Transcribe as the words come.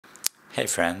Hey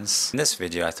friends, in this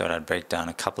video I thought I'd break down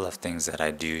a couple of things that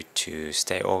I do to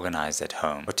stay organized at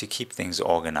home or to keep things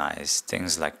organized.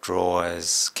 Things like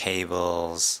drawers,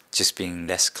 cables, just being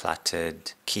less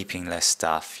cluttered, keeping less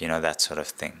stuff, that sort of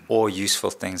thing. Or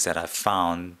useful things that I've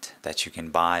found that you can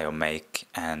buy or make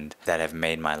and that have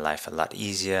made my life a lot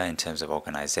easier in terms of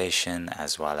organization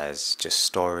as well as just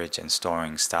storage and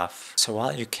storing stuff. So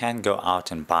while you can go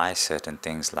out and buy certain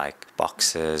things like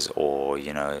boxes or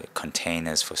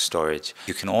containers for storage,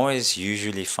 you can always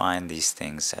usually find these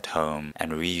things at home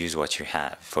and reuse what you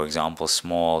have. For example,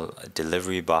 small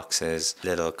delivery boxes,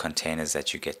 little containers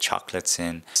that you get chocolates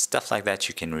in, stuff like that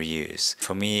you can reuse.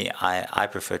 For me, I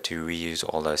prefer to reuse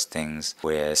all those things,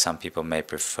 where some people may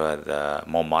prefer the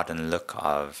more modern look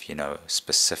of,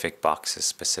 specific boxes,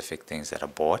 specific things that are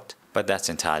bought, but that's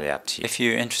entirely up to you. If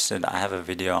you're interested, I have a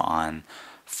video on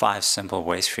 5 simple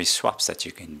waste-free swaps that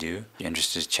you can do. If you're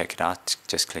interested to check it out,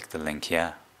 just click the link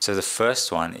here. So the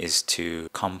first one is to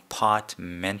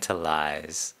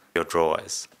compartmentalize your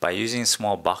drawers. By using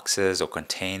small boxes or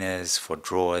containers for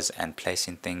drawers and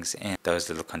placing things in those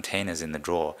little containers in the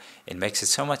drawer, it makes it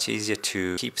so much easier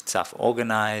to keep stuff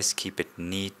organized, keep it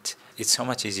neat. It's so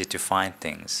much easier to find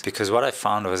things, because what I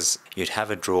found was you'd have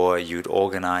a drawer, you'd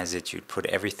organize it, you'd put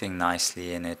everything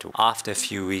nicely in it. After a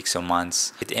few weeks or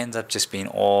months, it ends up just being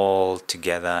all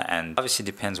together, and obviously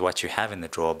depends what you have in the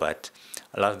drawer, but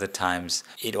a lot of the times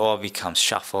it all becomes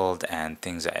shuffled and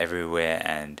things are everywhere,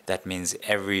 and that means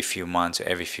every few months or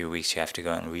every few weeks you have to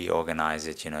go and reorganize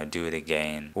it, do it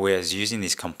again. Whereas using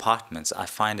these compartments, I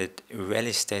find it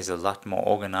really stays a lot more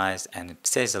organized and it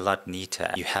stays a lot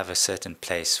neater. You have a certain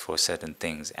place for certain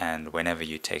things, and whenever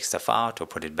you take stuff out or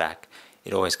put it back,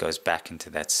 it always goes back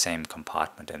into that same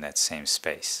compartment and that same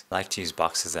space. I like to use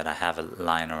boxes that I have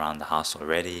lying around the house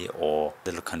already, or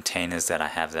little containers that I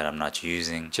have that I'm not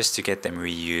using, just to get them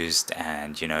reused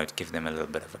and give them a little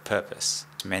bit of a purpose.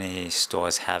 Many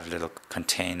stores have little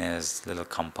containers, little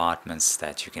compartments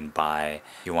that you can buy.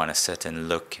 You want a certain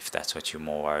look if that's what you're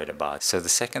more worried about. So the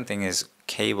second thing is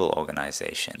cable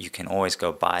organization. You can always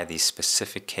go buy these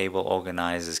specific cable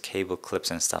organizers, cable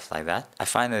clips and stuff like that. I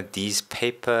find that these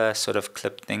paper sort of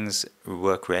clip things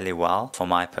work really well for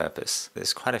my purpose.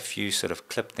 There's quite a few sort of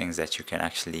clip things that you can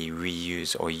actually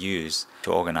reuse or use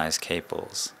to organize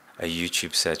cables. A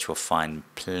YouTube search will find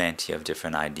plenty of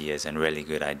different ideas and really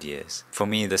good ideas. For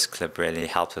me, this clip really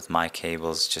helps with my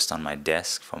cables just on my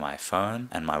desk for my phone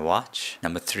and my watch.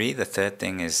 Number 3, the third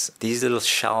thing is these little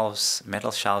shelves, metal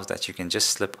shelves that you can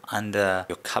just slip under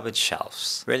your cupboard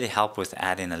shelves. Really help with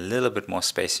adding a little bit more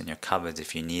space in your cupboards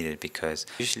if you need it, because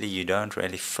usually you don't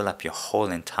really fill up your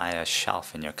whole entire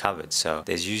shelf in your cupboard. So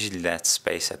there's usually that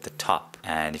space at the top.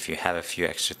 And if you have a few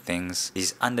extra things,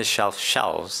 these under shelf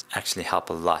shelves actually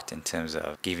help a lot in terms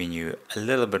of giving you a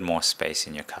little bit more space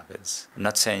in your cupboards. I'm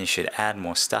not saying you should add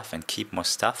more stuff and keep more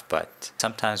stuff, but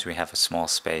sometimes we have a small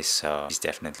space, so these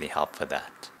definitely help for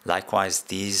that. Likewise,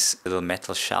 these little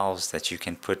metal shelves that you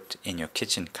can put in your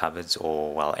kitchen cupboards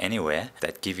or anywhere,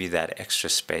 that give you that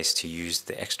extra space to use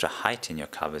the extra height in your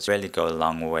cupboards, really go a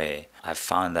long way. I've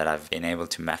found that I've been able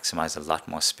to maximize a lot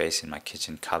more space in my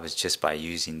kitchen cupboards just by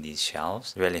using these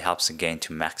shelves. It really helps again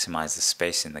to maximize the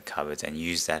space in the cupboards and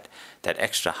use that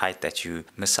extra height that you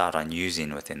miss out on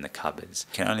using within the cupboards.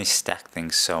 You can only stack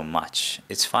things so much.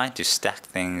 It's fine to stack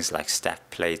things like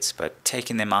stack plates, but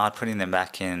taking them out, putting them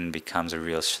back in becomes a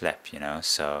real schlep,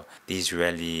 so these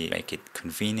really make it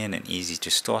convenient and easy to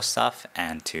store stuff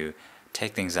and to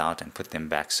take things out and put them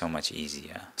back so much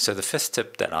easier. So the 5th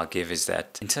tip that I'll give is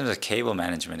that in terms of cable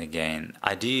management, again,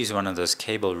 I do use one of those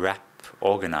cable wrap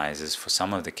organizers for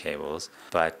some of the cables,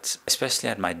 but especially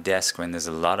at my desk when there's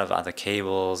a lot of other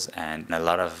cables and a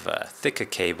lot of thicker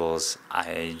cables,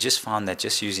 I just found that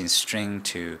just using string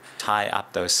to tie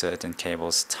up those certain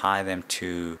cables, tie them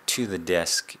to the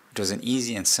desk, it was an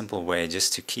easy and simple way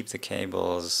just to keep the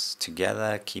cables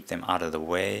together, keep them out of the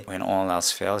way. When all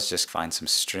else fails, just find some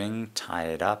string, tie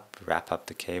it up, wrap up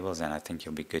the cables, and I think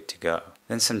you'll be good to go.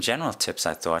 Then some general tips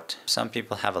I thought. Some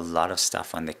people have a lot of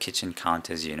stuff on their kitchen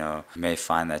counters, You may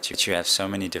find that you have so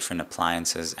many different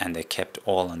appliances and they're kept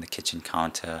all on the kitchen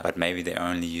counter, but maybe they're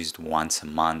only used once a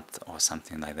month or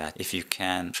something like that. If you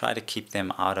can, try to keep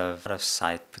them out of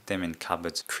sight, put them in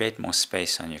cupboards, create more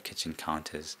space on your kitchen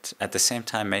counters. At the same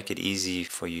time, make it easy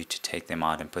for you to take them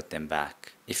out and put them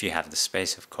back, if you have the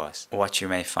space, of course. What you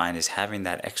may find is having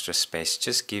that extra space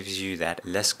just gives you that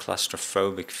less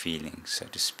claustrophobic feeling, so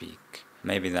to speak.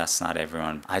 Maybe that's not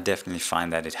everyone. I definitely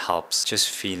find that it helps just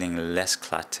feeling less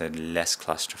cluttered, less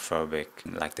claustrophobic,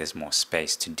 like there's more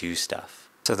space to do stuff.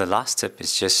 So the last tip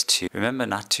is just to remember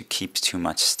not to keep too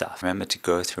much stuff. Remember to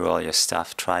go through all your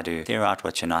stuff, try to clear out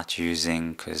what you're not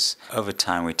using, because over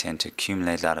time we tend to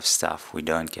accumulate a lot of stuff. We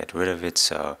don't get rid of it,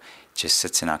 so it just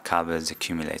sits in our cupboards,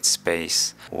 accumulates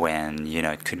space when, you know,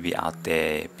 it could be out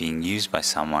there being used by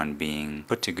someone, being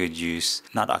put to good use,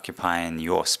 not occupying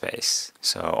your space.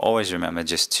 So always remember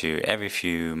just to, every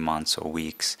few months or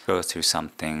weeks, go through some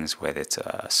things, whether it's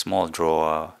a small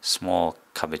drawer, small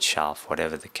cupboard shelf,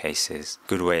 whatever the case is.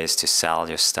 Good way is to sell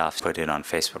your stuff, put it on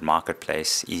Facebook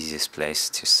Marketplace, easiest place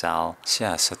to sell. So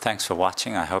yeah, so thanks for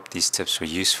watching. I hope these tips were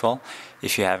useful.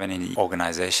 If you have any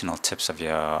organizational tips of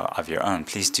your own,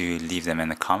 please do leave them in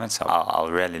the comments. I'll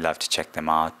really love to check them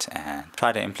out and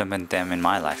try to implement them in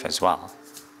my life as well.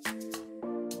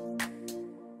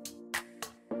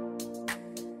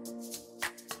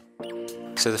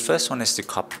 So the first one is to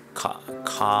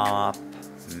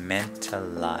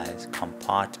compartmentalize.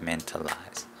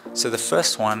 So the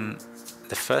first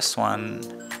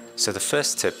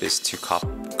tip is to